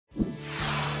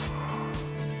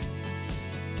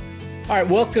All right,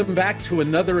 welcome back to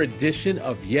another edition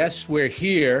of Yes, We're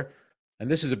Here. And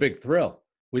this is a big thrill.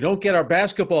 We don't get our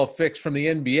basketball fix from the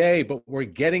NBA, but we're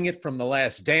getting it from The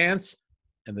Last Dance.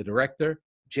 And the director,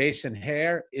 Jason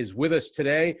Hehir, is with us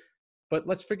today. But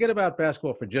let's forget about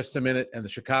basketball for just a minute and the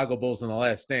Chicago Bulls and The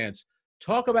Last Dance.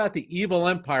 Talk about the evil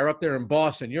empire up there in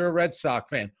Boston. You're a Red Sox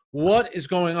fan. What is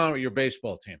going on with your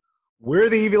baseball team? We're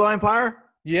the evil empire?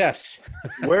 Yes.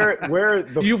 We're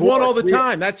the You've force. won all the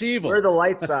time. That's evil. We're the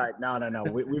light side. No.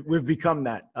 We've become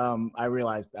that. I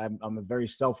realized I'm a very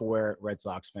self-aware Red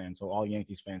Sox fan, so all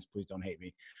Yankees fans, please don't hate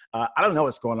me. I don't know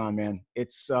what's going on, man.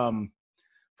 It's from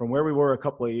where we were a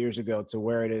couple of years ago to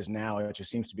where it is now. It just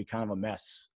seems to be kind of a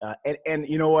mess. And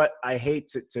you know what? I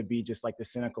hate to be just like the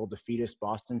cynical, defeatist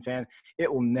Boston fan.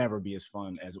 It will never be as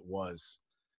fun as it was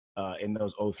in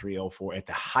those 03, 04 at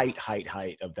the height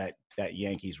of that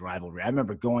Yankees rivalry. I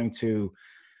remember going to,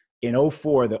 in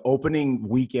 04, the opening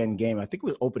weekend game, I think it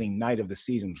was opening night of the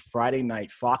season, Friday night.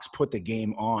 Fox put the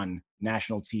game on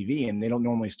national TV, and they don't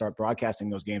normally start broadcasting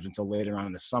those games until later on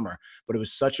in the summer. But it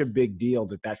was such a big deal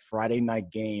that Friday night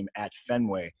game at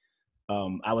Fenway,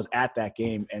 I was at that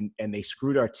game, and they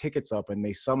screwed our tickets up, and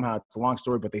they somehow, it's a long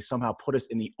story, but they somehow put us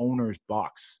in the owner's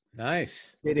box.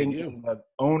 Nice. Sitting in the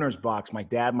owner's box. My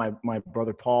dad, my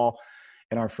brother Paul,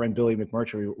 and our friend Billy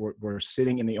McMurtry were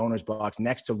sitting in the owner's box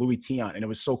next to Louis Tiant. And it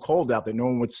was so cold out that no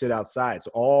one would sit outside.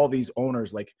 So all these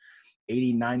owners, like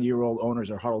 80, 90-year-old owners,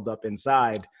 are huddled up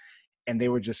inside. And they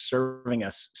were just serving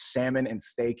us salmon and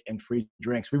steak and free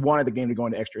drinks. We wanted the game to go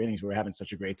into extra innings. We were having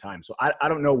such a great time. So I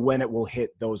don't know when it will hit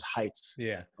those heights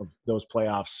of those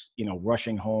playoffs,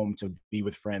 rushing home to be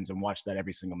with friends and watch that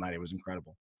every single night. It was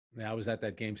incredible. Yeah, I was at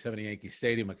that Game 7 Yankee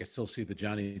Stadium. I can still see the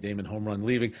Johnny Damon home run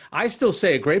leaving. I still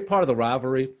say a great part of the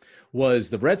rivalry was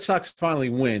the Red Sox finally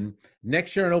win.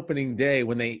 Next year on opening day,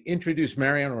 when they introduced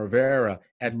Mariano Rivera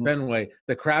at Fenway,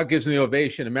 the crowd gives him the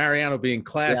ovation, and Mariano, being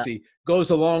classy, goes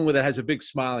along with it, has a big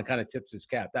smile, and kind of tips his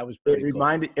cap. That was pretty cool.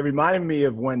 It reminded me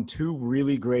of when two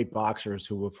really great boxers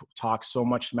who have talked so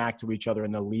much smack to each other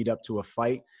in the lead up to a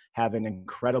fight have an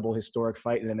incredible historic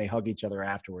fight, and then they hug each other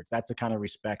afterwards. That's the kind of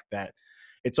respect that –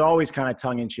 it's always kind of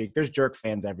tongue-in-cheek. There's jerk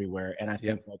fans everywhere, and I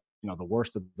think that the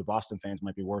worst of the Boston fans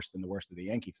might be worse than the worst of the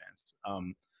Yankee fans.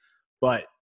 But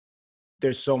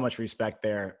there's so much respect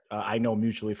there. I know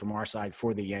mutually from our side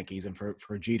for the Yankees and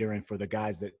for Jeter and for the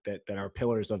guys that are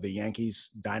pillars of the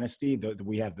Yankees dynasty.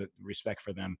 We have the respect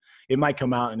for them. It might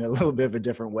come out in a little bit of a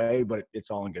different way, but it's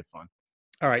all in good fun.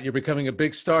 All right, you're becoming a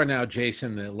big star now,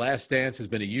 Jason. The Last Dance has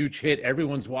been a huge hit.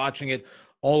 Everyone's watching it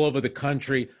all over the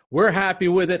country. We're happy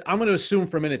with it. I'm going to assume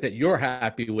for a minute that you're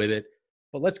happy with it,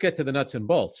 but let's get to the nuts and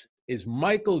bolts. Is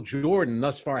Michael Jordan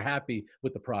thus far happy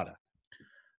with the product?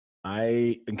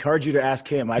 I encourage you to ask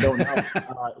him. I don't know.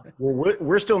 Well,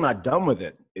 we're still not done with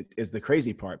it. It is the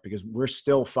crazy part because we're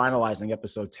still finalizing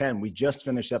episode 10. We just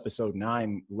finished episode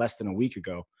 9 less than a week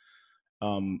ago.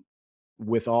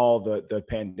 With all the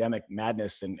pandemic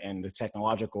madness and the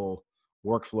technological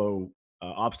workflow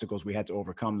obstacles we had to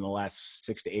overcome in the last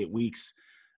 6 to 8 weeks,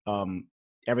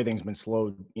 everything's been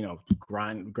slowed,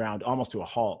 ground almost to a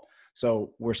halt.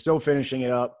 So we're still finishing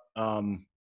it up.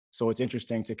 So it's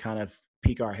interesting to kind of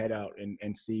peek our head out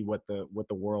and see what the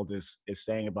world is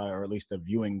saying about it, or at least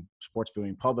the sports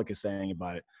viewing public is saying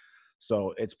about it.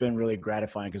 So it's been really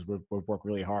gratifying because we've worked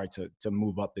really hard to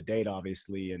move up the date,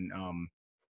 obviously, and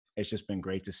it's just been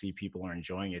great to see people are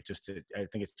enjoying it. I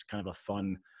think it's kind of a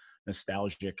fun,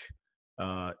 nostalgic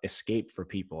escape for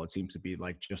people. It seems to be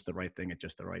like just the right thing at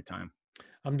just the right time.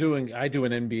 I do an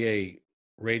NBA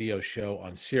radio show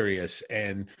on Sirius,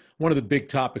 and one of the big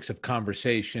topics of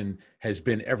conversation has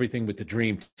been everything with the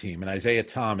Dream Team and Isaiah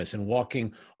Thomas and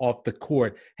walking off the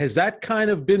court. Has that kind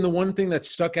of been the one thing that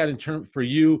stuck out for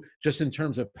you, just in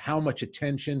terms of how much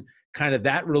attention, kind of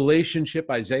that relationship,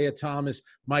 Isaiah Thomas,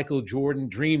 Michael Jordan,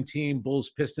 Dream Team,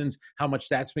 Bulls, Pistons, how much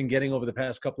that's been getting over the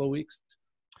past couple of weeks?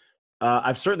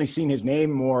 I've certainly seen his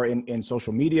name more in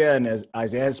social media, and as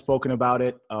Isaiah has spoken about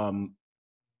it.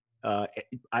 I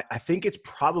think it's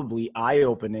probably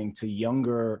eye-opening to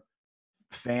younger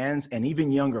fans and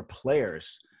even younger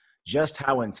players just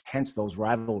how intense those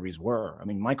rivalries were. I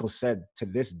mean, Michael said to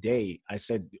this day, I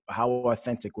said, how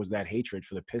authentic was that hatred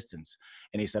for the Pistons?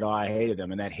 And he said, I hated them,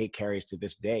 and that hate carries to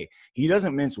this day. He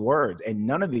doesn't mince words, and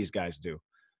none of these guys do.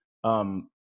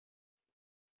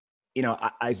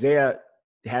 Isaiah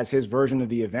has his version of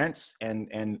the events,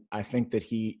 and I think that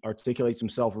he articulates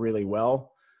himself really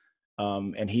well.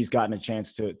 And he's gotten a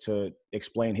chance to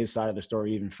explain his side of the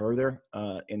story even further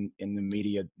in the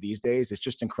media these days. It's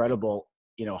just incredible,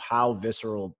 how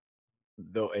visceral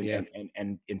though,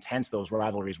 and intense those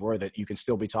rivalries were, that you can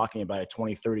still be talking about it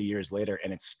 20, 30 years later,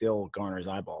 and it still garners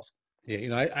eyeballs.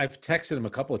 Yeah, I've texted him a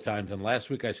couple of times, and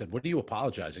last week I said, "What are you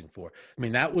apologizing for?" I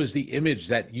mean, that was the image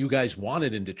that you guys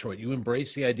wanted in Detroit. You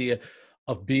embraced the idea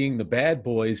of being the bad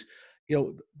boys.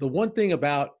 The one thing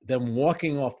about them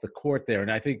walking off the court there,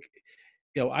 and I think,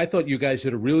 I thought you guys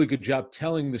did a really good job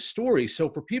telling the story. So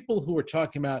for people who are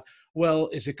talking about, well,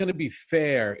 is it going to be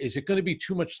fair? Is it going to be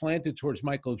too much slanted towards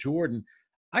Michael Jordan?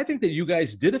 I think that you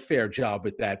guys did a fair job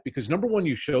at that because, number one,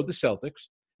 you showed the Celtics.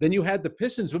 Then you had the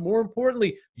Pistons, but more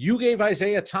importantly, you gave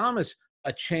Isaiah Thomas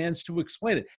a chance to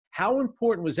explain it. How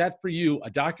important was that for you, a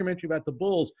documentary about the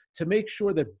Bulls, to make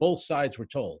sure that both sides were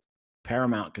told?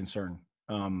 Paramount concern.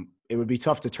 It would be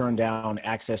tough to turn down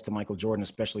access to Michael Jordan,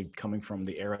 especially coming from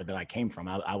the era that I came from.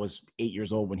 I was 8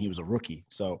 years old when he was a rookie.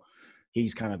 So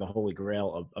he's kind of the holy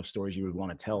grail of stories you would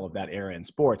want to tell of that era in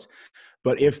sports.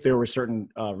 But if there were certain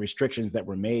restrictions that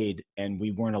were made and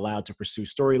we weren't allowed to pursue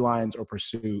storylines or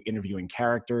pursue interviewing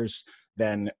characters,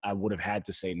 then I would have had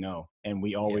to say no. And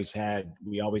we always had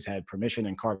permission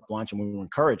and carte blanche, and we were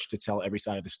encouraged to tell every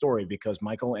side of the story because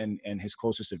Michael and his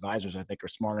closest advisors, I think, are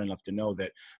smart enough to know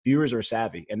that viewers are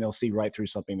savvy and they'll see right through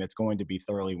something that's going to be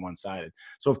thoroughly one-sided.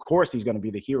 So of course he's going to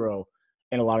be the hero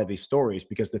in a lot of these stories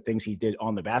because the things he did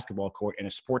on the basketball court in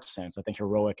a sports sense, I think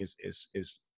heroic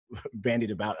is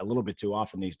bandied about a little bit too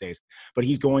often these days, but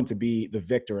he's going to be the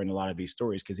victor in a lot of these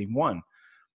stories because he won.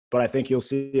 But I think you'll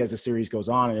see as the series goes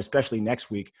on, and especially next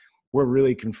week, we're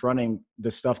really confronting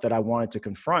the stuff that I wanted to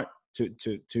confront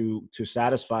to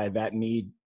satisfy that need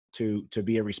to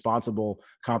be a responsible,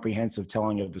 comprehensive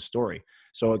telling of the story.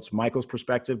 So it's Michael's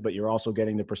perspective, but you're also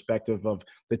getting the perspective of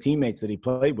the teammates that he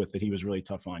played with that he was really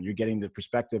tough on. You're getting the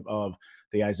perspective of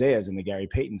the Isaiahs and the Gary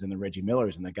Paytons and the Reggie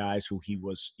Millers and the guys who he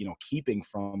was, keeping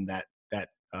from that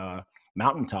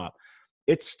mountaintop.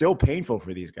 It's still painful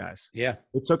for these guys. Yeah.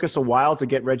 It took us a while to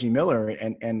get Reggie Miller,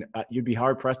 and you'd be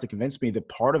hard pressed to convince me that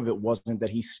part of it wasn't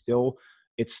that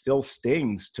it still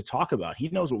stings to talk about. He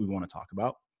knows what we want to talk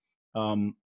about.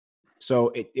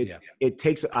 So it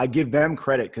takes, I give them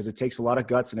credit because it takes a lot of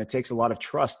guts and it takes a lot of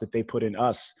trust that they put in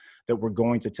us that we're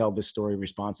going to tell this story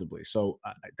responsibly. So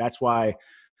that's why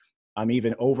I'm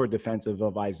even over defensive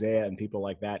of Isaiah and people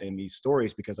like that in these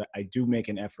stories, because I do make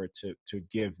an effort to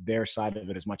give their side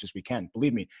of it as much as we can.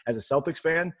 Believe me, as a Celtics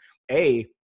fan, it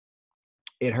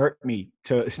hurt me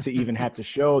to even have to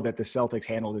show that the Celtics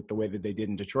handled it the way that they did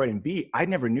in Detroit. And B, I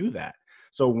never knew that.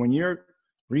 So when you're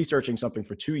researching something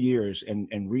for 2 years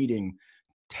and reading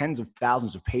tens of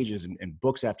thousands of pages and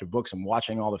books after books and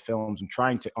watching all the films and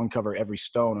trying to uncover every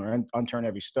stone or unturn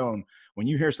every stone, when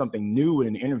you hear something new in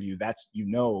an interview, that's,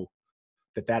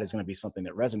 that is going to be something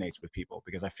that resonates with people,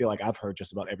 because I feel like I've heard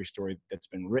just about every story that's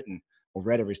been written or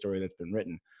read every story that's been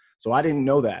written. So I didn't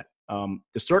know that.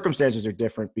 The circumstances are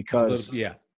different because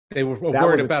they were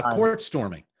worried about court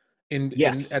storming at the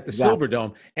exactly.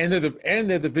 Silverdome, and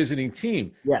they're the visiting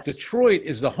team. Yes. Detroit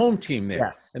is the home team there,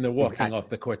 yes. and they're walking off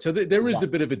the court. So there is a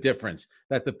bit of a difference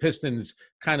that the Pistons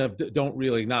kind of don't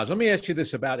really acknowledge. Let me ask you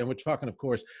this about, and we're talking, of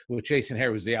course, with Jason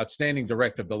Hehir, who's the outstanding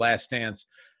director of The Last Dance.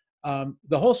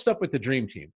 The whole stuff with the Dream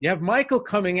Team. You have Michael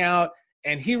coming out,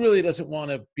 and he really doesn't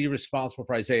want to be responsible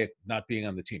for Isaiah not being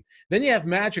on the team. Then you have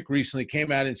Magic recently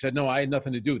came out and said, no, I had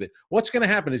nothing to do with it. What's going to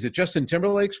happen? Is it Justin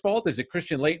Timberlake's fault? Is it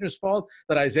Christian Laettner's fault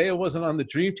that Isaiah wasn't on the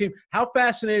Dream Team? How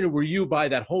fascinated were you by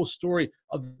that whole story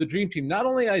of the Dream Team? Not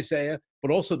only Isaiah, but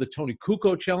also the Tony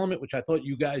Kukoc element, which I thought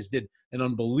you guys did an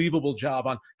unbelievable job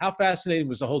on. How fascinating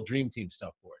was the whole Dream Team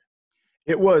stuff for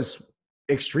you? It was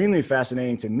extremely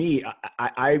fascinating to me.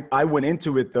 I went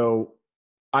into it, though,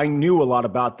 I knew a lot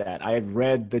about that. I had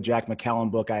read the Jack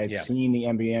McCallum book. I had seen the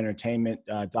NBA Entertainment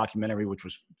documentary, which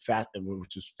was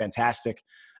fantastic.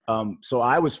 So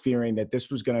I was fearing that this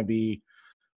was going to be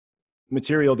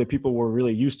material that people were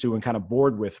really used to and kind of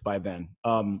bored with by then.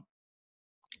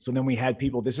 So then we had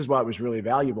people, this is why it was really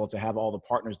valuable to have all the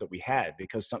partners that we had,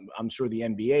 because I'm sure the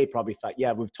NBA probably thought,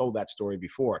 yeah, we've told that story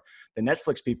before. The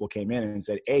Netflix people came in and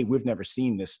said, A, we've never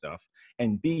seen this stuff.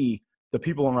 And B, the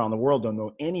people around the world don't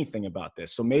know anything about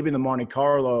this. So maybe the Monte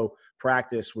Carlo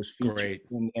practice was featured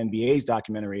in NBA's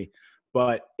documentary,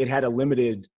 but it had a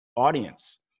limited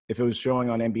audience if it was showing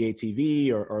on NBA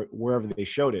TV or wherever they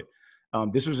showed it.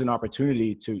 This was an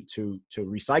opportunity to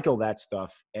recycle that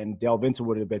stuff and delve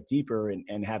into it a bit deeper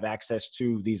and have access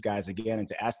to these guys again and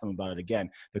to ask them about it again.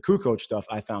 The Kukoc stuff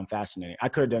I found fascinating. I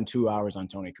could have done 2 hours on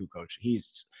Tony Kukoc.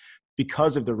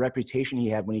 Because of the reputation he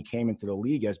had when he came into the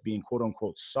league as being quote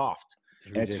unquote soft.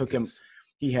 And it took him,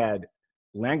 he had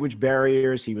language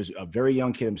barriers. He was a very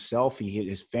young kid himself.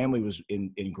 His family was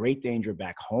in great danger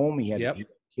back home. He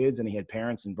kids, and he had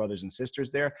parents and brothers and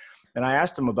sisters there. And I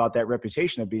asked him about that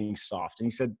reputation of being soft. And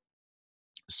he said,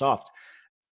 soft.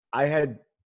 I had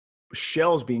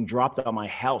shells being dropped on my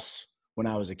house when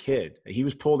I was a kid. He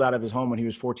was pulled out of his home when he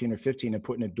was 14 or 15 and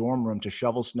put in a dorm room to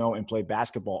shovel snow and play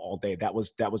basketball all day. That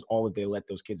was all that they let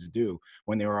those kids do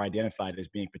when they were identified as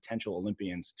being potential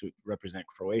Olympians to represent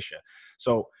Croatia.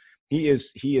 So he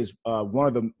is one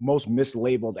of the most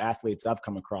mislabeled athletes I've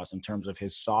come across in terms of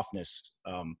his softness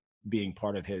being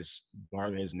part of his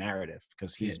narrative,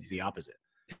 because he's the opposite.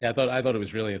 Yeah, I thought it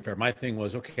was really unfair. My thing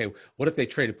was, okay, what if they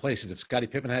traded places? If Scottie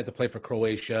Pippen had to play for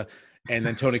Croatia and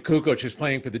then Tony Kukoc is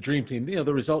playing for the Dream Team,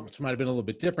 the results might have been a little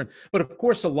bit different. But of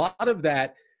course, a lot of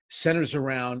that centers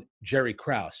around Jerry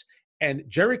Krause. And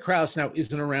Jerry Krause now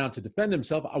isn't around to defend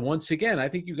himself. Once again, I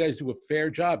think you guys do a fair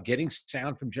job getting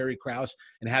sound from Jerry Krause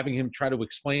and having him try to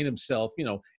explain himself,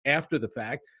 after the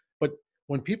fact. But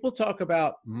when people talk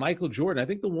about Michael Jordan, I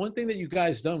think the one thing that you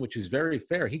guys done, which is very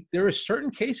fair, there are certain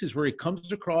cases where he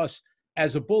comes across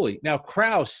as a bully. Now,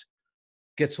 Krause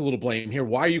gets a little blame here.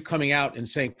 Why are you coming out and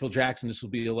saying, Phil Jackson, this will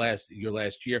be your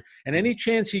last year? And any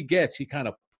chance he gets, he kind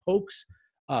of pokes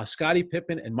Scottie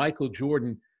Pippen and Michael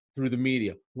Jordan through the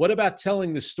media. What about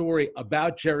telling the story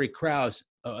about Jerry Krause,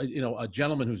 a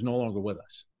gentleman who's no longer with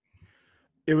us?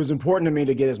 It was important to me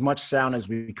to get as much sound as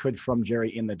we could from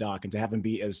Jerry in the doc, and to have him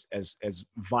be as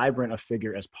vibrant a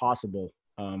figure as possible.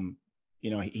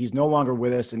 He's no longer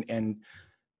with us, and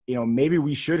maybe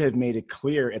we should have made it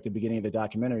clear at the beginning of the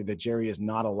documentary that Jerry is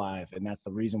not alive, and that's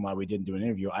the reason why we didn't do an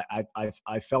interview.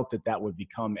 I felt that would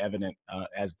become evident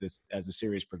as the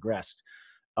series progressed.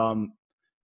 I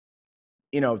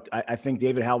think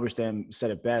David Halberstam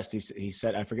said it best. He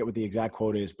said, I forget what the exact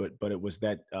quote is, but it was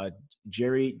that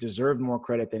Jerry deserved more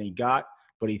credit than he got,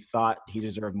 but he thought he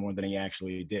deserved more than he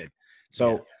actually did.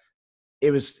 So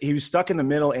he was stuck in the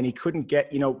middle, and he couldn't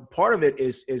get, part of it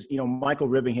is Michael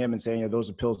ribbing him and saying, those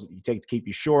are pills that you take to keep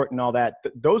you short and all that.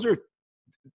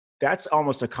 That's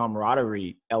almost a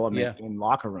camaraderie element in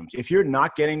locker rooms. If you're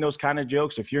not getting those kind of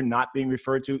jokes, if you're not being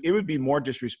referred to, it would be more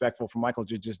disrespectful for Michael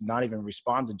to just not even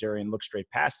respond to Jerry and look straight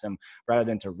past him rather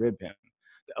than to rib him.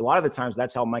 A lot of the times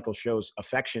that's how Michael shows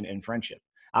affection and friendship.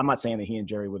 I'm not saying that he and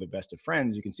Jerry were the best of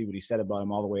friends. You can see what he said about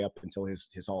him all the way up until his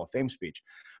Hall of Fame speech.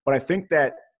 But I think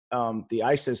that the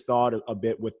ice has thawed a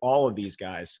bit with all of these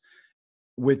guys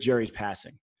with Jerry's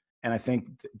passing. And I think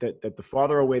that the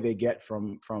farther away they get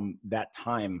from that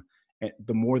time,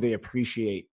 the more they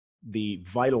appreciate the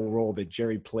vital role that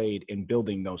Jerry played in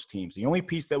building those teams. The only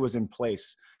piece that was in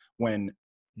place when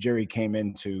Jerry came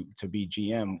in to be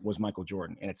GM was Michael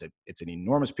Jordan. And it's an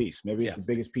enormous piece. Maybe it's the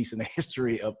biggest piece in the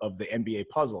history of the NBA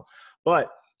puzzle.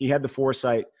 But he had the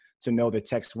foresight to know that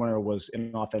Tex Winter was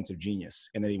an offensive genius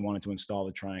and that he wanted to install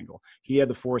the triangle. He had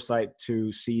the foresight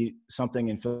to see something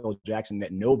in Phil Jackson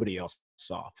that nobody else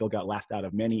saw. Phil got laughed out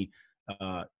of many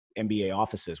NBA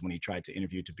offices when he tried to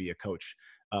interview to be a coach.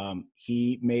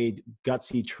 He made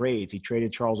gutsy trades. He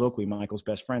traded Charles Oakley, Michael's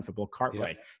best friend, for Bill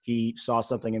Cartwright. Yeah. He saw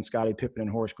something in Scottie Pippen and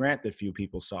Horace Grant that few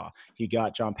people saw. He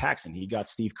got John Paxson. He got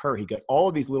Steve Kerr. He got all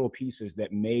of these little pieces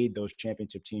that made those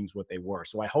championship teams what they were.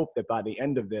 So I hope that by the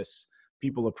end of this,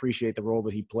 people appreciate the role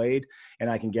that he played. And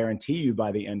I can guarantee you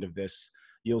by the end of this,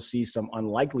 you'll see some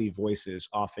unlikely voices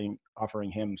offering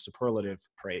him superlative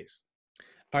praise.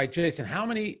 All right, Jason, how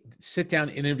many sit-down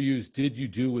interviews did you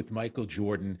do with Michael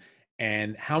Jordan,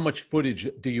 and how much footage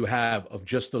do you have of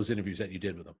just those interviews that you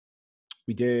did with him?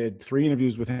 We did 3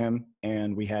 interviews with him,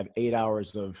 and we have 8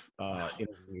 hours of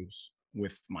interviews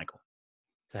with Michael.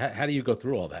 So how do you go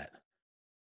through all that?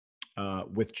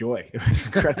 With joy. It was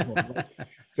incredible.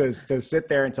 to sit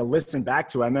there and to listen back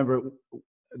to. I remember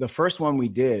the first one we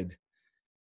did,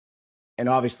 and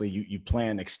obviously you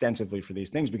plan extensively for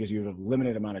these things because you have a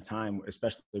limited amount of time,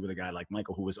 especially with a guy like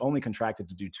Michael, who was only contracted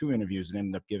to do 2 interviews and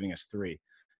ended up giving us 3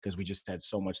 because we just had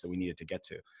so much that we needed to get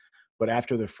to. But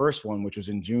after the first one, which was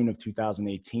in June of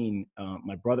 2018,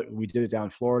 we did it down in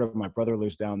Florida. My brother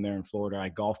lives down there in Florida. I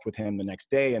golfed with him the next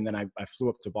day, and then I flew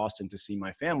up to Boston to see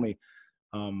my family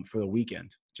for the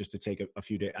weekend, just to take a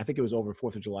few days. I think it was over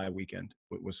 4th of July weekend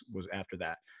was after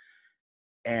that.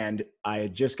 And I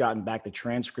had just gotten back the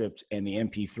transcript and the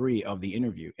MP3 of the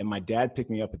interview. And my dad picked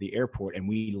me up at the airport, and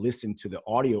we listened to the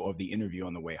audio of the interview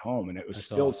on the way home. And it was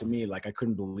still awesome. To me, like I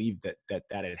couldn't believe that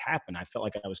had happened. I felt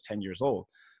like I was 10 years old.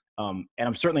 And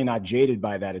I'm certainly not jaded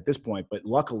by that at this point, but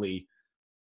luckily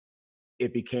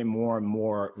it became more and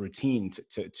more routine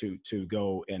to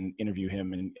go and interview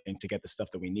him and to get the stuff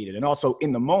that we needed. And also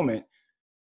in the moment,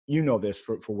 you know this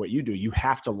for what you do, you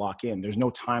have to lock in. There's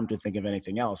no time to think of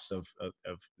anything else.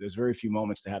 There's very few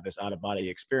moments to have this out of body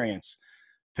experience.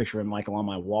 picturing Michael on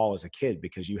my wall as a kid,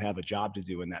 because you have a job to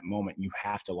do in that moment. You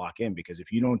have to lock in, because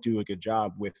if you don't do a good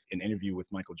job with an interview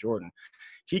with Michael Jordan,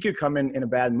 he could come in a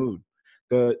bad mood.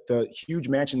 The huge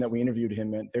mansion that we interviewed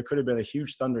him in, there could have been a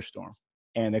huge thunderstorm,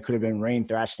 and there could have been rain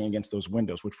thrashing against those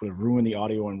windows, which would have ruined the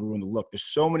audio and ruined the look. There's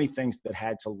so many things that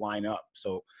had to line up.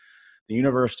 So the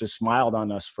universe just smiled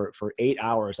on us for 8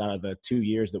 hours out of the 2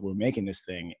 years that we're making this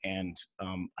thing. And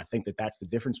I think that's the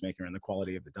difference maker in the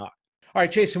quality of the doc. All right,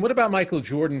 Jason, what about Michael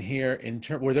Jordan here?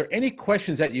 Were there any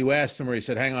questions that you asked him where he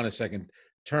said, hang on a second,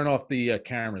 turn off the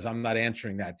cameras, I'm not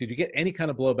answering that? Did you get any kind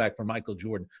of blowback from Michael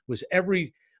Jordan? Was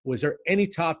there any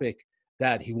topic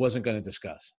that he wasn't going to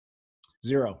discuss?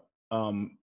 Zero.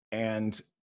 And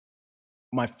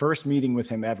my first meeting with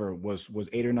him ever was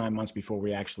 8 or 9 months before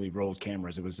we actually rolled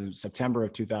cameras. It was in September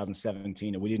of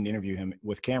 2017, and we didn't interview him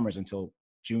with cameras until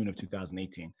June of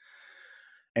 2018.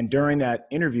 And during that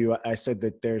interview, I said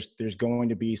that there's going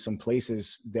to be some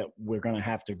places that we're going to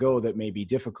have to go that may be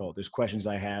difficult. There's questions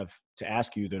I have to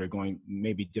ask you that are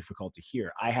may be difficult to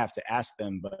hear. I have to ask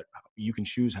them, but you can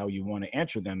choose how you want to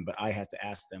answer them. But I have to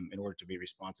ask them in order to be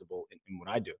responsible in what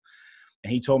I do.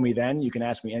 And he told me then, you can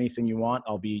ask me anything you want.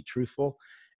 I'll be truthful.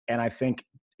 And I think,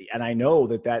 and I know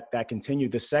that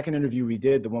continued. The second interview we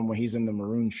did, the one where he's in the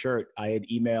maroon shirt, I had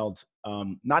emailed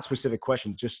not specific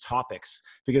questions, just topics,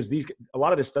 because a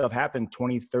lot of this stuff happened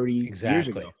 20, 30 years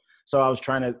ago. So I was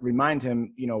trying to remind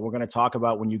him, we're going to talk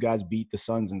about when you guys beat the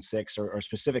Suns in 6 or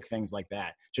specific things like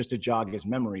that, just to jog his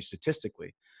memory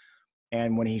statistically.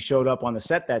 And when he showed up on the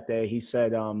set that day, he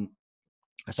said,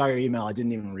 I saw your email. I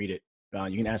didn't even read it.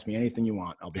 You can ask me anything you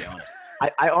want. I'll be honest.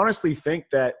 I honestly think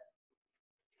that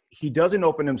he doesn't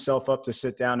open himself up to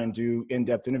sit down and do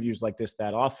in-depth interviews like this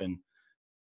that often.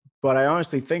 But I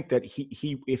honestly think that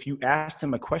he if you asked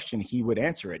him a question, he would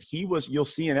answer it. You'll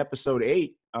see in episode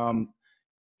 8,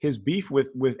 his beef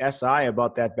with SI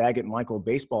about that Baggett Michael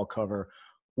baseball cover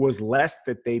was less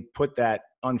that they put that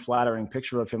unflattering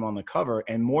picture of him on the cover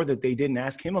and more that they didn't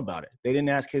ask him about it. They didn't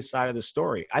ask his side of the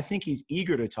story. I think he's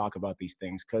eager to talk about these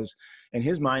things because in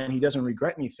his mind, he doesn't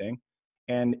regret anything,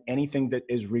 and anything that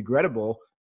is regrettable,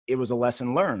 it was a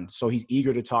lesson learned. So he's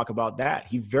eager to talk about that.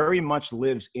 He very much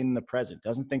lives in the present,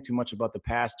 doesn't think too much about the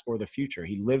past or the future.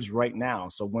 He lives right now.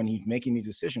 So when he's making these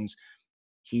decisions,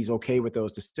 he's okay with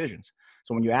those decisions.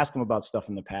 So when you ask him about stuff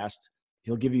in the past,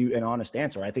 he'll give you an honest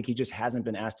answer. I think he just hasn't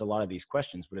been asked a lot of these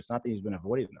questions, but it's not that he's been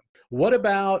avoiding them. What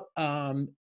about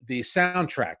the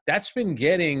soundtrack? That's been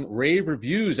getting rave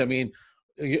reviews. I mean,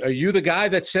 are you the guy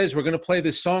that says we're going to play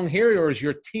this song here, or is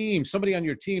your team, somebody on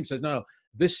your team says, no,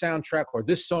 this soundtrack or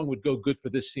this song would go good for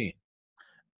this scene?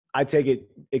 I take it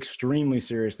extremely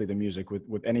seriously, the music.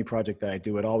 With any project that I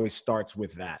do, it always starts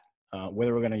with that.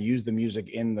 Whether we're going to use the music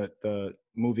in the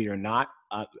movie or not,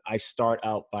 I start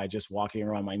out by just walking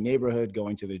around my neighborhood,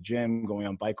 going to the gym, going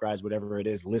on bike rides, whatever it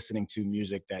is, listening to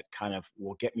music that kind of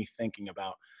will get me thinking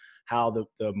about how the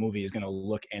movie is going to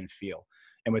look and feel.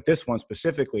 And with this one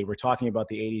specifically, we're talking about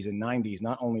the 80s and 90s.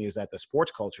 Not only is that the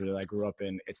sports culture that I grew up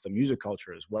in, it's the music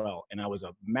culture as well. And I was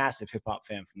a massive hip hop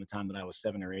fan from the time that I was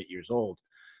 7 or 8 years old.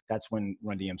 That's when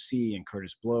Run DMC and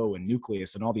Curtis Blow and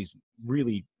Nucleus and all these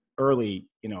really early,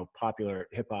 popular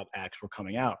hip hop acts were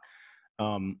coming out.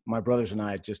 My brothers and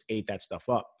I just ate that stuff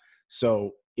up.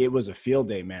 So it was a field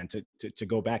day, man, to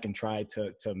go back and try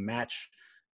to match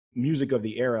music of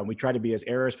the era. And we try to be as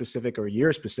era specific or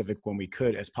year specific when we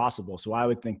could as possible. So I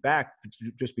would think back,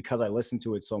 just because I listened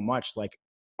to it so much, like,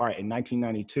 all right, in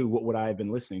 1992, what would I have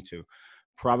been listening to?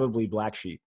 Probably Black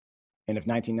Sheep. And if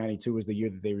 1992 was the year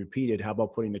that they repeated, how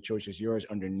about putting The Choice Is Yours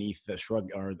underneath the shrug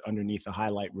or underneath the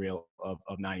highlight reel of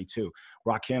 92?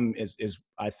 Rakim is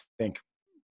I think,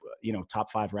 top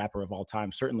 5 rapper of all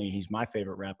time. Certainly he's my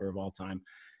favorite rapper of all time.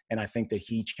 And I think that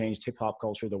he changed hip hop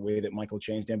culture the way that Michael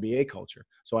changed NBA culture.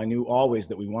 So I knew always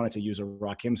that we wanted to use a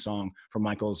Rakim song for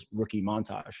Michael's rookie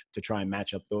montage to try and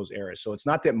match up those eras. So it's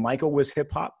not that Michael was hip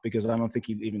hop, because I don't think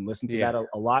he even listened to that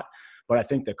a lot, but I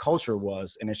think the culture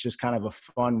was, and it's just kind of a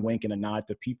fun wink and a nod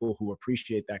to people who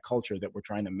appreciate that culture that we're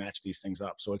trying to match these things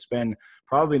up. So it's been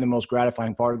probably the most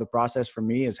gratifying part of the process for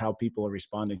me is how people are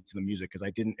responding to the music, because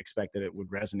I didn't expect that it would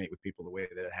resonate with people the way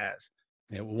that it has.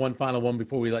 Yeah, one final one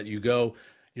before we let you go.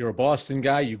 You're a Boston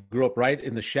guy. You grew up right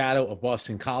in the shadow of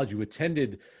Boston College. You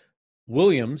attended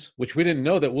Williams, which we didn't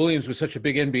know that Williams was such a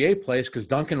big NBA place, because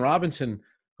Duncan Robinson,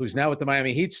 who's now with the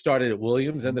Miami Heat, started at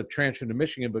Williams, ended up transferring to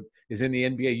Michigan, but is in the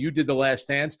NBA. You did The Last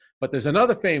Dance, but there's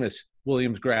another famous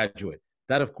Williams graduate.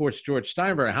 That, of course, George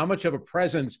Steinbrenner. How much of a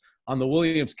presence on the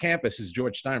Williams campus is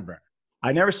George Steinbrenner?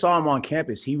 I never saw him on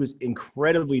campus. He was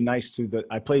incredibly nice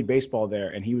I played baseball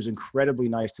there, and he was incredibly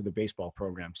nice to the baseball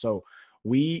program. So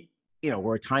we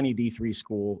we're a tiny D3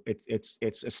 school. It's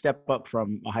a step up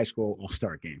from a high school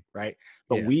all-star game, right?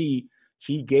 But Yeah.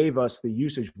 he gave us the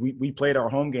usage. We played our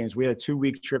home games. We had a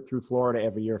 2-week trip through Florida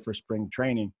every year for spring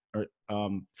training or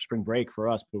spring break for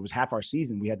us, but it was half our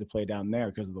season we had to play down there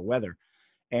because of the weather.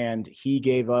 And he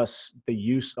gave us the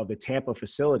use of the Tampa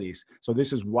facilities. So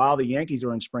this is while the Yankees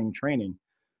are in spring training.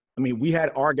 I mean, we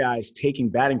had our guys taking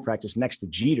batting practice next to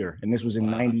Jeter, and this was in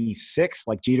Wow. '96.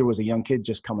 Like Jeter was a young kid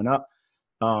just coming up.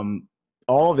 Um,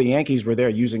 all of the Yankees were there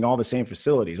using all the same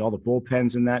facilities, all the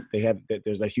bullpens and that.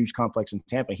 There's a huge complex in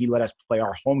Tampa. He let us play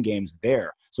our home games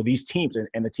there. So these teams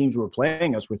and the teams who were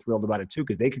playing us were thrilled about it too,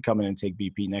 because they could come in and take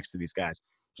BP next to these guys.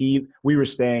 We were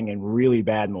staying in really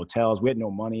bad motels. We had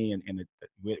no money, and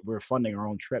we were funding our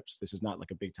own trips. This is not like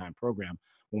a big time program.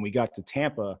 When we got to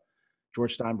Tampa,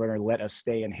 George Steinbrenner let us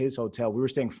stay in his hotel. We were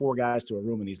staying 4 guys to a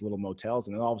room in these little motels,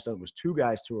 and then all of a sudden it was 2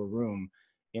 guys to a room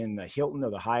in the Hilton or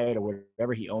the Hyatt or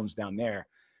whatever he owns down there.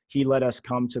 He let us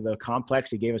come to the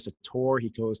complex. He gave us a tour. He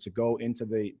told us to go into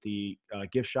the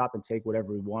gift shop and take whatever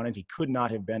we wanted. He could not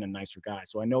have been a nicer guy.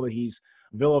 So I know that he's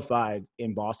vilified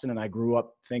in Boston, and I grew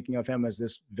up thinking of him as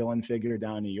this villain figure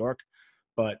down in New York.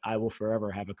 But I will forever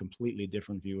have a completely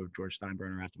different view of George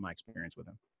Steinbrenner after my experience with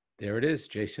him. There it is.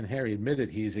 Jason Hehir, he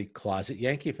admitted he's a closet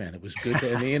Yankee fan. It was good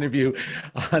to end the interview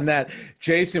on that.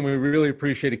 Jason, we really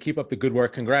appreciate it. Keep up the good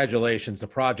work. Congratulations. The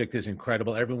project is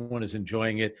incredible. Everyone is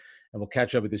enjoying it, and we'll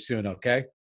catch up with you soon, okay?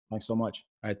 Thanks so much.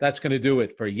 All right, that's going to do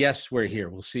it for Yes, We're Here.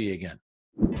 We'll see you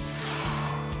again.